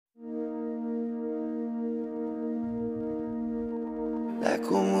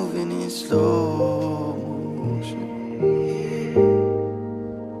like we're moving in slow motion.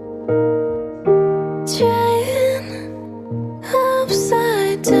 Trying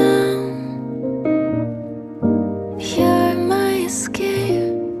upside down, you're my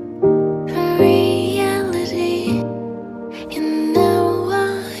escape from reality. You know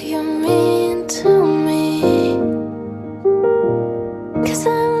what you mean to me, 'cause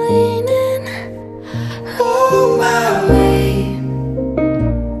I'm leaning all my way,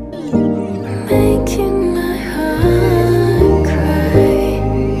 making my heart cry.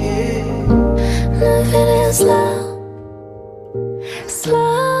 Living in slow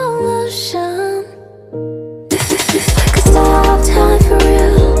motion. Like a stop time for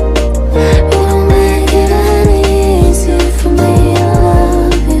real. You don't make it any easier for me to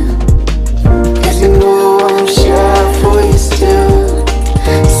love you, 'cause you know I'm shy for you still.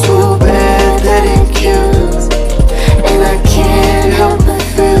 So bad that it kills, and I can't help but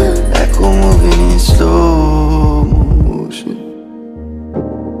feel Like we're moving in slow motion.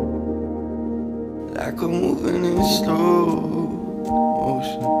 Like we're moving in slow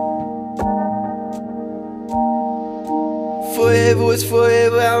motion. Forever was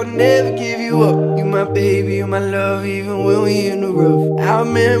forever, I'll never give you up. You my baby, you my love, even when we in the rough. I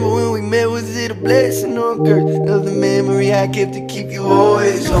remember when we met, was it a blessing or a curse? Another memory I kept to keep you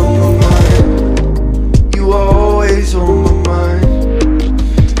always on